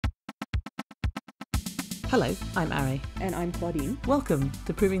Hello, I'm Ari. And I'm Claudine. Welcome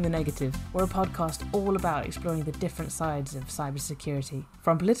to Proving the Negative. We're a podcast all about exploring the different sides of cybersecurity,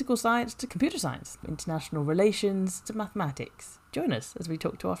 from political science to computer science, international relations to mathematics. Join us as we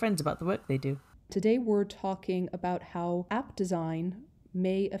talk to our friends about the work they do. Today we're talking about how app design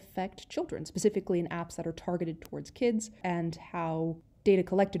may affect children, specifically in apps that are targeted towards kids, and how data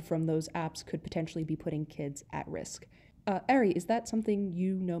collected from those apps could potentially be putting kids at risk. Ari, is that something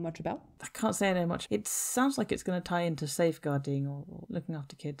you know much about? I can't say I know much. It sounds like it's going to tie into safeguarding or looking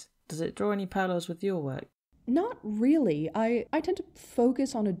after kids. Does it draw any parallels with your work? Not really. I tend to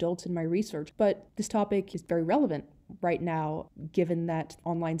focus on adults in my research, but this topic is very relevant right now, given that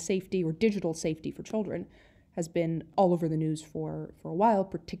online safety or digital safety for children has been all over the news for a while,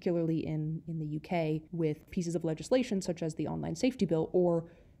 particularly in the UK, with pieces of legislation such as the Online Safety Bill, or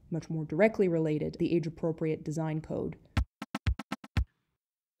much more directly related, the Age-Appropriate Design Code.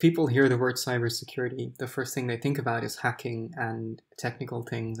 People hear the word cybersecurity, the first thing they think about is hacking and technical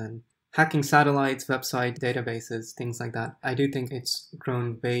things and hacking satellites, website databases, things like that. I do think it's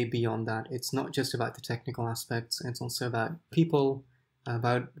grown way beyond that. It's not just about the technical aspects, it's also about people,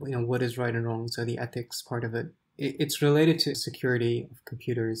 about what is right and wrong, so the ethics part of it. It's related to security of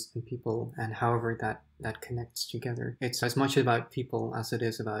computers and people and however that connects together. It's as much about people as it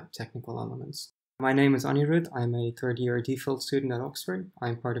is about technical elements. My name is Anirudh. I'm a third-year DPhil student at Oxford.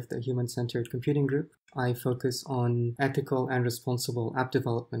 I'm part of the Human-Centered Computing Group. I focus on ethical and responsible app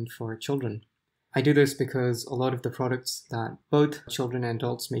development for children. I do this because a lot of the products that both children and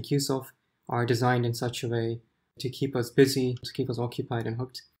adults make use of are designed in such a way to keep us busy, to keep us occupied and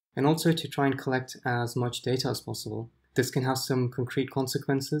hooked, and also to try and collect as much data as possible. This can have some concrete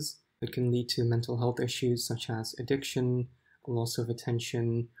consequences. It can lead to mental health issues such as addiction, loss of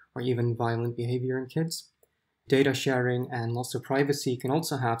attention, or even violent behavior in kids. Data sharing and loss of privacy can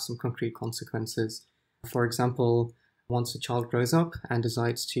also have some concrete consequences. For example, once a child grows up and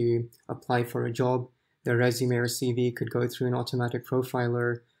decides to apply for a job, their resume or CV could go through an automatic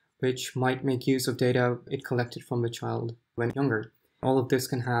profiler, which might make use of data it collected from the child when younger. All of this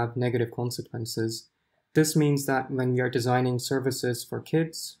can have negative consequences. This means that when we are designing services for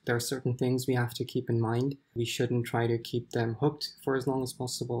kids, there are certain things we have to keep in mind. We shouldn't try to keep them hooked for as long as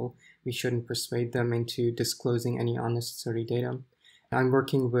possible. We shouldn't persuade them into disclosing any unnecessary data. I'm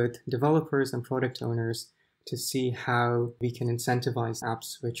working with developers and product owners to see how we can incentivize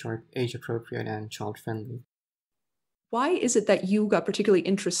apps which are age-appropriate and child-friendly. Why is it that you got particularly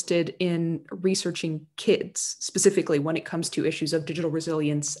interested in researching kids, specifically when it comes to issues of digital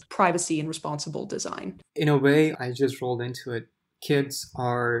resilience, privacy, and responsible design? In a way, I just rolled into it. Kids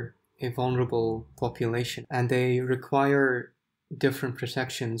are a vulnerable population, and they require different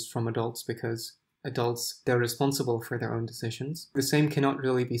protections from adults because adults, they're responsible for their own decisions. The same cannot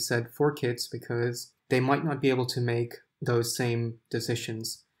really be said for kids because they might not be able to make those same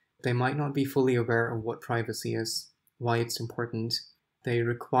decisions. They might not be fully aware of what privacy is, why it's important. They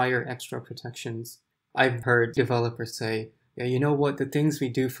require extra protections. I've heard developers say, yeah, you know what, the things we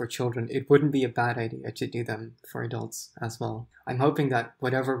do for children, it wouldn't be a bad idea to do them for adults as well. I'm hoping that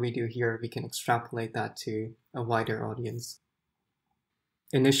whatever we do here, we can extrapolate that to a wider audience.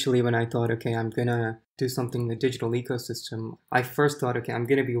 Initially, when I thought, okay, I'm gonna do something in the digital ecosystem, I first thought, okay, I'm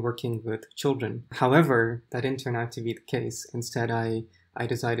gonna be working with children. However, that didn't turn out to be the case. Instead, I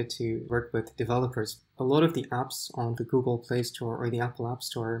decided to work with developers. A lot of the apps on the Google Play Store or the Apple App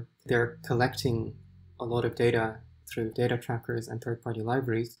Store, they're collecting a lot of data through data trackers and third-party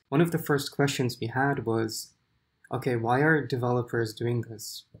libraries. One of the first questions we had was, okay, why are developers doing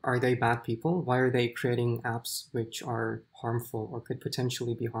this? Are they bad people? Why are they creating apps which are harmful or could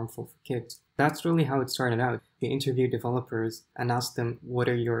potentially be harmful for kids? That's really how it started out. We interviewed developers and asked them, what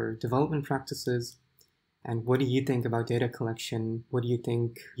are your development practices? And what do you think about data collection? What do you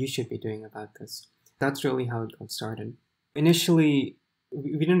think you should be doing about this? That's really how it got started. Initially,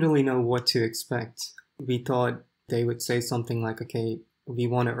 we didn't really know what to expect. We thought they would say something like, okay, we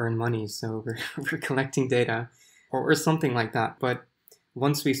want to earn money, so we're collecting data, or something like that. But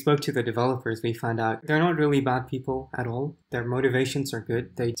once we spoke to the developers, we found out they're not really bad people at all. Their motivations are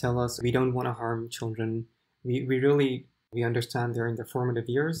good. They tell us we don't want to harm children. We understand they're in their formative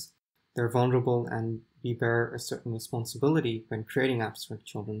years. They're vulnerable and we bear a certain responsibility when creating apps for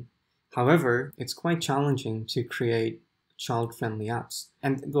children. However, it's quite challenging to create child-friendly apps.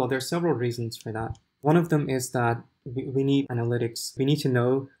 And well, there are several reasons for that. One of them is that we need analytics. We need to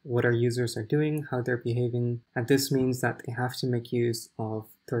know what our users are doing, how they're behaving, and this means that they have to make use of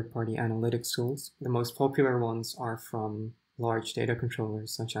third-party analytics tools. The most popular ones are from large data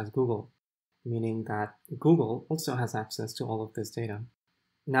controllers such as Google, meaning that Google also has access to all of this data.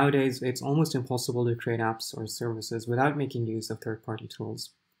 Nowadays, it's almost impossible to create apps or services without making use of third-party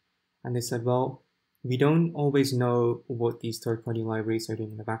tools. And they said, well, we don't always know what these third-party libraries are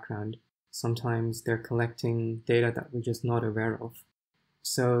doing in the background. Sometimes they're collecting data that we're just not aware of.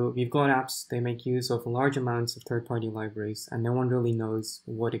 So we've got apps, they make use of large amounts of third-party libraries, and no one really knows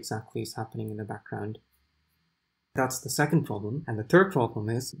what exactly is happening in the background. That's the second problem. And the third problem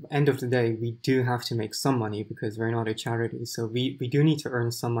is, end of the day, we do have to make some money because we're not a charity. So we do need to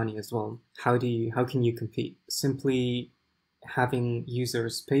earn some money as well. How can you compete? Simply having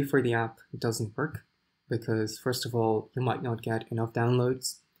users pay for the app doesn't work because, first of all, you might not get enough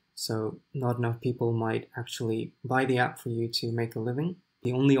downloads. So not enough people might actually buy the app for you to make a living.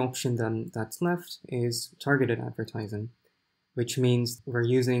 The only option then that's left is targeted advertising, which means we're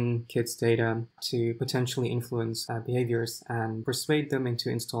using kids' data to potentially influence behaviors and persuade them into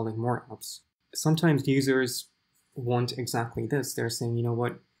installing more apps. Sometimes users want exactly this. They're saying, you know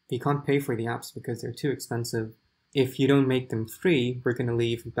what, we can't pay for the apps because they're too expensive. If you don't make them free, we're going to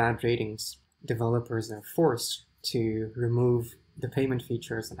leave bad ratings. Developers are forced to remove the payment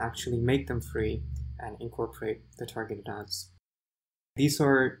features and actually make them free and incorporate the targeted ads. These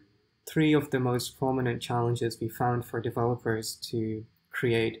are three of the most prominent challenges we found for developers to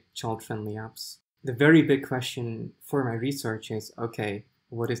create child-friendly apps. The very big question for my research is, okay,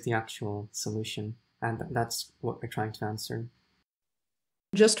 what is the actual solution? And that's what we're trying to answer.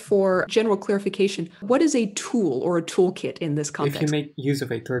 Just for general clarification, what is a tool or a toolkit in this context? If you make use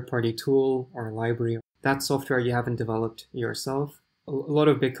of a third-party tool or a library, that's software you haven't developed yourself. A lot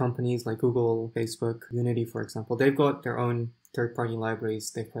of big companies like Google, Facebook, Unity, for example, they've got their own third-party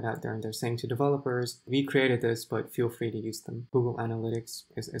libraries they put out there, and they're saying to developers, we created this, but feel free to use them. Google Analytics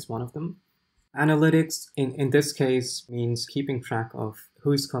is one of them. Analytics, in this case, means keeping track of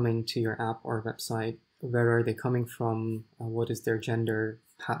who's coming to your app or website, where are they coming from, what is their gender,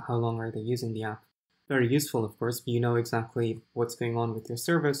 how long are they using the app. Very useful, of course, but you know exactly what's going on with your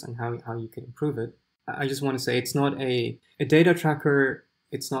service and how you can improve it. I just want to say it's not a data tracker,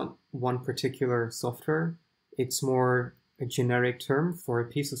 it's not one particular software, it's more a generic term for a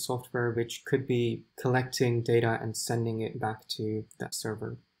piece of software which could be collecting data and sending it back to that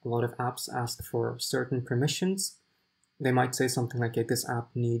server. A lot of apps ask for certain permissions. They might say something like, hey, this app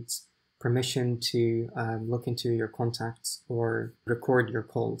needs permission to look into your contacts or record your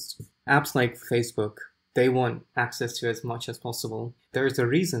calls. Apps like Facebook, they want access to as much as possible. There's a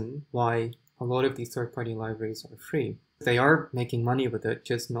reason why a lot of these third-party libraries are free. They are making money with it,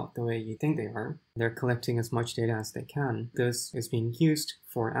 just not the way you think they are. They're collecting as much data as they can. This is being used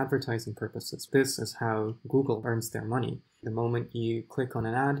for advertising purposes. This is how Google earns their money. The moment you click on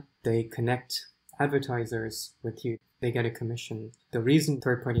an ad, they connect advertisers with you. They get a commission. The reason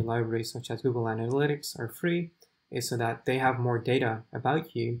third-party libraries such as Google Analytics are free is so that they have more data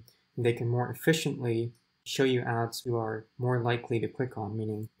about you and they can more efficiently show you ads you are more likely to click on,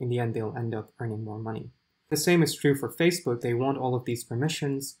 meaning in the end they'll end up earning more money. The same is true for Facebook. They want all of these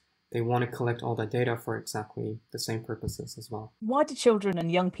permissions. They want to collect all that data for exactly the same purposes as well. Why do children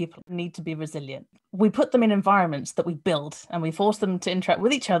and young people need to be resilient? We put them in environments that we build and we force them to interact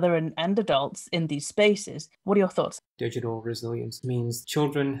with each other and adults in these spaces. What are your thoughts? Digital resilience means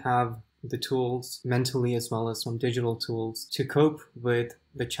children have the tools, mentally as well as some digital tools, to cope with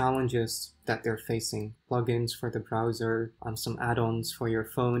the challenges that they're facing. Plugins for the browser, some add-ons for your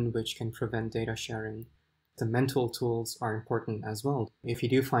phone which can prevent data sharing. The mental tools are important as well. If you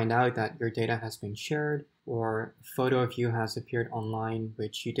do find out that your data has been shared or a photo of you has appeared online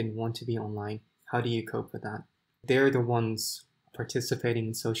which you didn't want to be online, how do you cope with that? They're the ones participating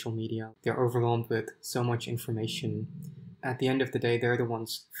in social media. They're overwhelmed with so much information. At the end of the day, they're the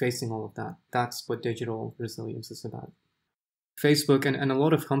ones facing all of that. That's what digital resilience is about. Facebook and a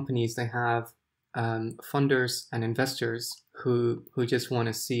lot of companies, they have funders and investors who just want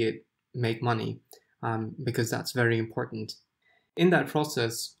to see it make money. Because that's very important. In that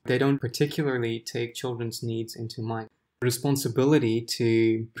process, they don't particularly take children's needs into mind. The responsibility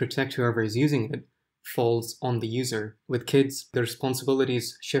to protect whoever is using it falls on the user. With kids, the responsibility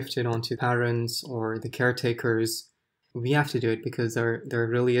is shifted onto parents or the caretakers. We have to do it because there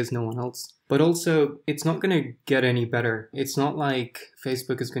really is no one else. But also, it's not going to get any better. It's not like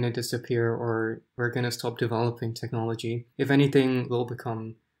Facebook is going to disappear or we're going to stop developing technology. If anything, we'll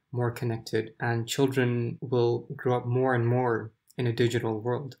become more connected, and children will grow up more and more in a digital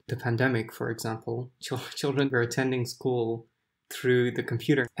world. The pandemic, for example, children were attending school through the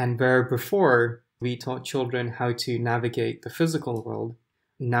computer, and where before we taught children how to navigate the physical world,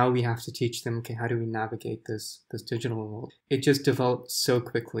 now we have to teach them, okay, how do we navigate this digital world? It just developed so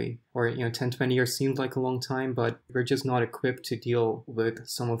quickly. Or, 10, 20 years seemed like a long time, but we're just not equipped to deal with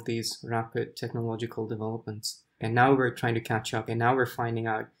some of these rapid technological developments. And now we're trying to catch up. And now we're finding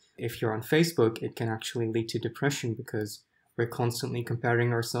out if you're on Facebook, it can actually lead to depression because we're constantly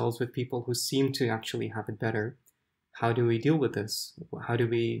comparing ourselves with people who seem to actually have it better. How do we deal with this? How do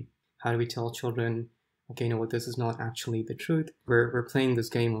we tell children, okay, this is not actually the truth. We're playing this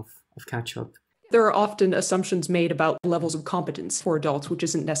game of catch up. There are often assumptions made about levels of competence for adults, which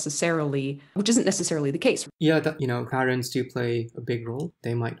isn't necessarily the case. Yeah, parents do play a big role.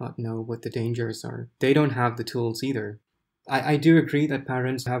 They might not know what the dangers are. They don't have the tools either. I do agree that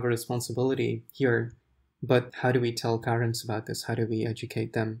parents have a responsibility here, but how do we tell parents about this? How do we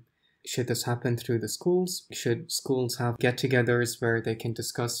educate them? Should this happen through the schools? Should schools have get-togethers where they can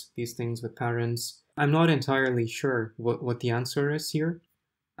discuss these things with parents? I'm not entirely sure what the answer is here.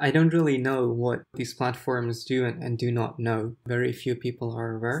 I don't really know what these platforms do and do not know. Very few people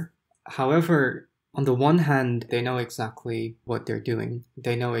are aware. However, on the one hand, they know exactly what they're doing.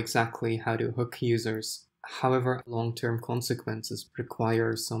 They know exactly how to hook users. However, long-term consequences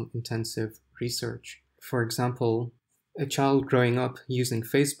require some intensive research. For example, a child growing up using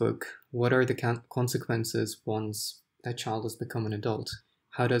Facebook, what are the consequences once that child has become an adult?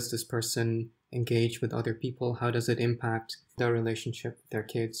 How does this person engage with other people? How does it impact their relationship with their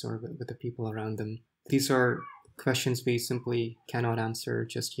kids or with the people around them? These are questions we simply cannot answer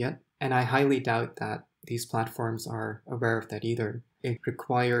just yet. And I highly doubt that these platforms are aware of that either. It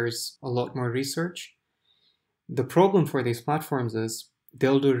requires a lot more research. The problem for these platforms is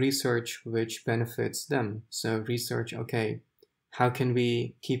they'll do research which benefits them. So research, okay, how can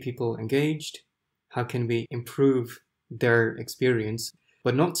we keep people engaged? How can we improve their experience?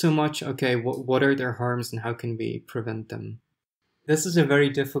 But not so much, okay, what are their harms and how can we prevent them? This is a very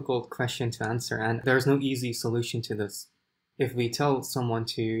difficult question to answer, and there's no easy solution to this. If we tell someone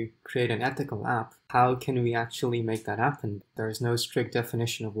to create an ethical app, how can we actually make that happen? There's no strict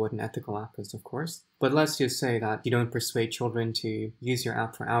definition of what an ethical app is, of course. But let's just say that you don't persuade children to use your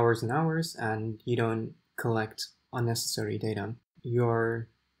app for hours and hours, and you don't collect unnecessary data. You're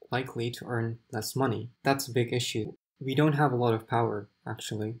likely to earn less money. That's a big issue. We don't have a lot of power,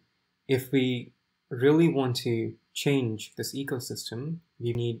 actually. If we really want to change this ecosystem,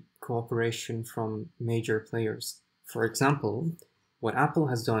 we need cooperation from major players. For example, what Apple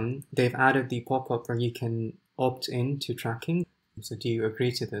has done, they've added the pop-up where you can opt in to tracking. So do you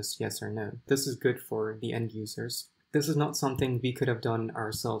agree to this, yes or no? This is good for the end users. This is not something we could have done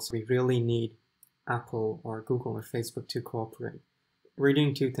ourselves. We really need Apple or Google or Facebook to cooperate. We're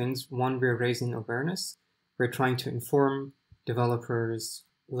doing two things. One, we're raising awareness. We're trying to inform developers,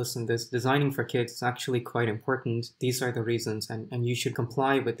 listen, this designing for kids is actually quite important. These are the reasons, and you should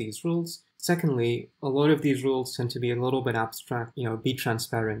comply with these rules. Secondly, a lot of these rules tend to be a little bit abstract. Be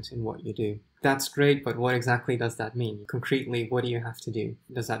transparent in what you do. That's great, but what exactly does that mean? Concretely, what do you have to do?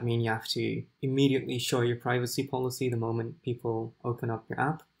 Does that mean you have to immediately show your privacy policy the moment people open up your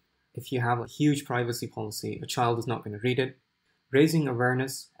app? If you have a huge privacy policy, a child is not going to read it. Raising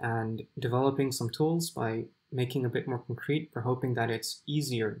awareness and developing some tools by making a bit more concrete, we're hoping that it's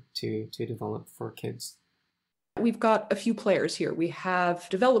easier to develop for kids. We've got a few players here. We have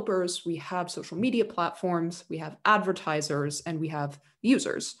developers, we have social media platforms, we have advertisers, and we have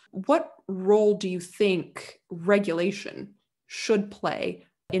users. What role do you think regulation should play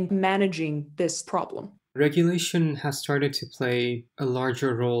in managing this problem? Regulation has started to play a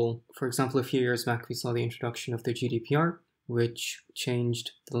larger role. For example, a few years back, we saw the introduction of the GDPR, which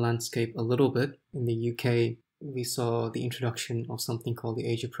changed the landscape a little bit. In the UK, we saw the introduction of something called the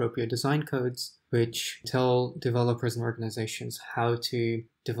age-appropriate design codes, which tell developers and organizations how to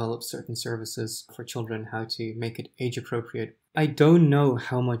develop certain services for children, how to make it age-appropriate. I don't know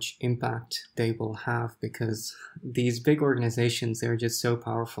how much impact they will have because these big organizations, they're just so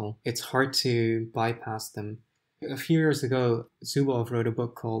powerful. It's hard to bypass them. A few years ago, Zuboff wrote a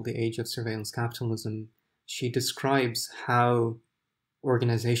book called The Age of Surveillance Capitalism. She describes how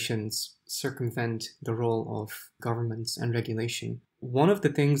organizations circumvent the role of governments and regulation. One of the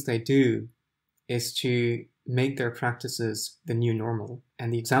things they do is to make their practices the new normal.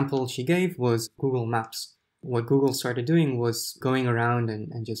 And the example she gave was Google Maps. What Google started doing was going around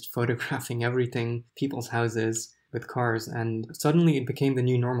and just photographing everything, people's houses with cars, and suddenly it became the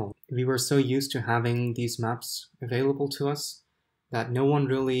new normal. We were so used to having these maps available to us that no one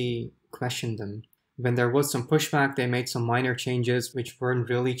really questioned them. When there was some pushback, they made some minor changes, which weren't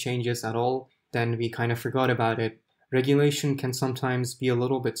really changes at all. Then we kind of forgot about it. Regulation can sometimes be a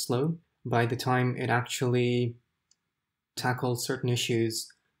little bit slow. By the time it actually tackle certain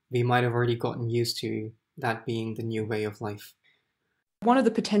issues, we might have already gotten used to that being the new way of life. One of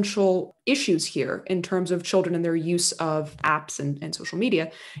the potential issues here in terms of children and their use of apps and social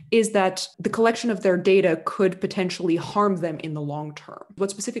media is that the collection of their data could potentially harm them in the long term.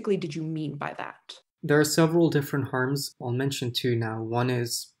 What specifically did you mean by that? There are several different harms. I'll mention two now. One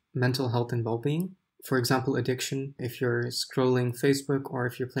is mental health and well-being. For example, addiction. If you're scrolling Facebook or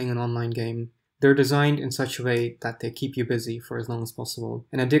if you're playing an online game, they're designed in such a way that they keep you busy for as long as possible.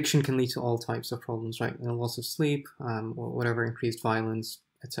 And addiction can lead to all types of problems, right? Loss of sleep, or whatever, increased violence,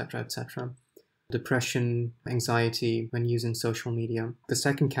 etc., etc. Depression, anxiety when using social media. The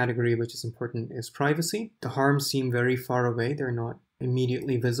second category, which is important, is privacy. The harms seem very far away. They're not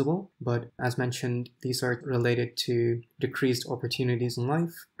immediately visible, but as mentioned, these are related to decreased opportunities in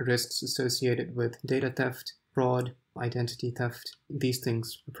life, risks associated with data theft, fraud, identity theft, these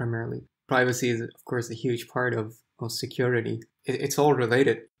things primarily. Privacy is, of course, a huge part of security. It's all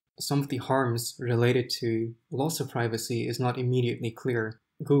related. Some of the harms related to loss of privacy is not immediately clear.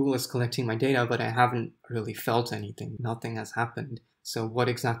 Google is collecting my data, but I haven't really felt anything. Nothing has happened. So what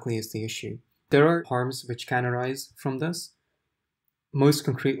exactly is the issue? There are harms which can arise from this. Most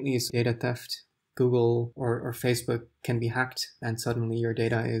concretely is data theft. Google or Facebook can be hacked and suddenly your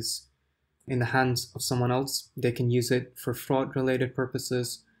data is in the hands of someone else. They can use it for fraud-related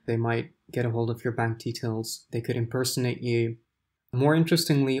purposes. They might get a hold of your bank details. They could impersonate you. More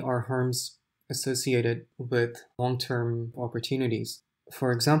interestingly are harms associated with long-term opportunities.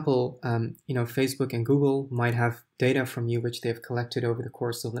 For example, Facebook and Google might have data from you which they've collected over the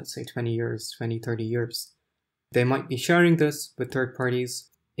course of, let's say, 20 years, 20, 30 years. They might be sharing this with third parties.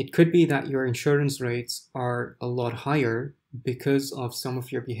 It could be that your insurance rates are a lot higher because of some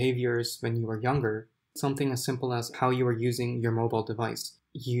of your behaviors when you were younger. Something as simple as how you were using your mobile device.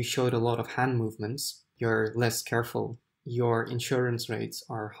 You showed a lot of hand movements. You're less careful. Your insurance rates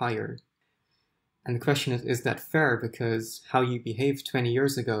are higher. And the question is that fair? Because how you behaved 20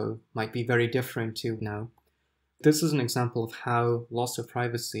 years ago might be very different to now. This is an example of how loss of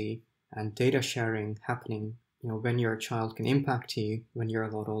privacy and data sharing happening when you're a child can impact you when you're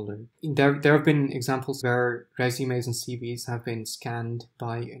a lot older. There have been examples where resumes and CVs have been scanned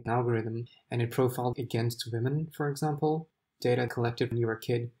by an algorithm and it profiled against women, for example. Data collected when you were a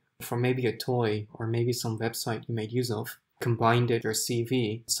kid from maybe a toy or maybe some website you made use of, combined it your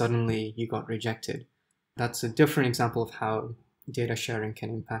CV, suddenly you got rejected. That's a different example of how data sharing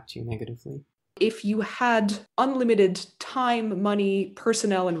can impact you negatively. If you had unlimited time, money,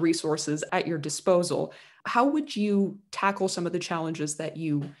 personnel, and resources at your disposal, how would you tackle some of the challenges that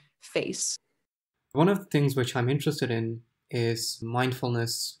you face? One of the things which I'm interested in is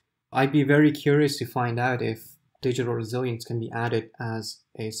mindfulness. I'd be very curious to find out if digital resilience can be added as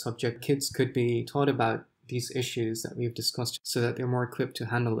a subject. Kids could be taught about these issues that we've discussed so that they're more equipped to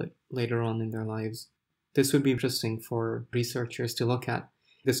handle it later on in their lives. This would be interesting for researchers to look at.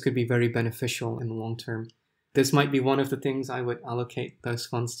 This could be very beneficial in the long term. This might be one of the things I would allocate those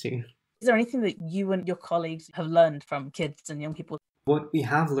funds to. Is there anything that you and your colleagues have learned from kids and young people? What we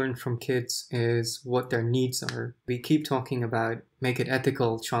have learned from kids is what their needs are. We keep talking about make it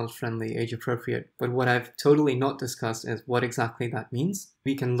ethical, child-friendly, age-appropriate, but what I've totally not discussed is what exactly that means.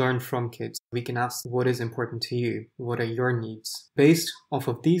 We can learn from kids. We can ask what is important to you? What are your needs? Based off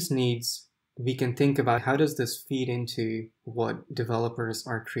of these needs, we can think about how does this feed into what developers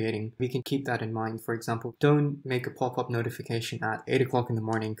are creating. We can keep that in mind. For example, don't make a pop-up notification at 8 o'clock in the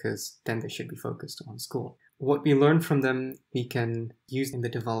morning because then they should be focused on school. What we learn from them, we can use in the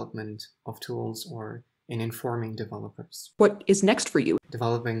development of tools or in informing developers. What is next for you?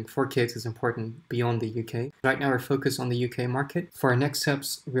 Developing for kids is important beyond the UK. Right now we're focused on the UK market. For our next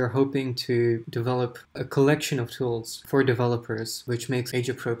steps, we're hoping to develop a collection of tools for developers which makes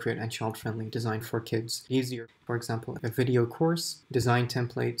age-appropriate and child-friendly design for kids easier. For example, a video course, design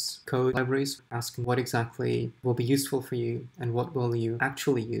templates, code libraries, asking what exactly will be useful for you and what will you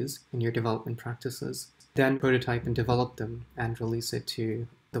actually use in your development practices. Then prototype and develop them and release it to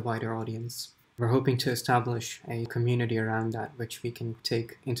the wider audience. We're hoping to establish a community around that, which we can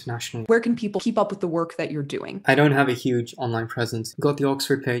take internationally. Where can people keep up with the work that you're doing? I don't have a huge online presence. Got the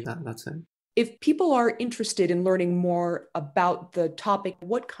Oxford page, that's it. If people are interested in learning more about the topic,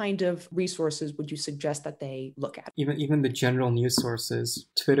 what kind of resources would you suggest that they look at? Even the general news sources,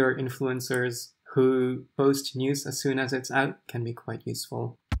 Twitter influencers who post news as soon as it's out can be quite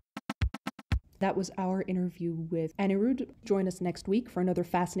useful. That was our interview with Anirudh. Join us next week for another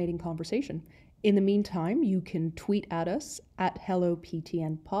fascinating conversation. In the meantime, you can tweet at us at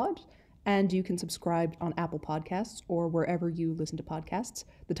HelloPTNPod, and you can subscribe on Apple Podcasts or wherever you listen to podcasts.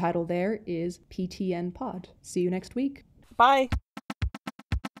 The title there is PTNPod. See you next week. Bye!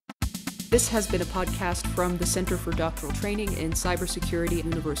 This has been a podcast from the Center for Doctoral Training in Cybersecurity at the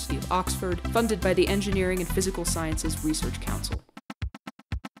University of Oxford, funded by the Engineering and Physical Sciences Research Council.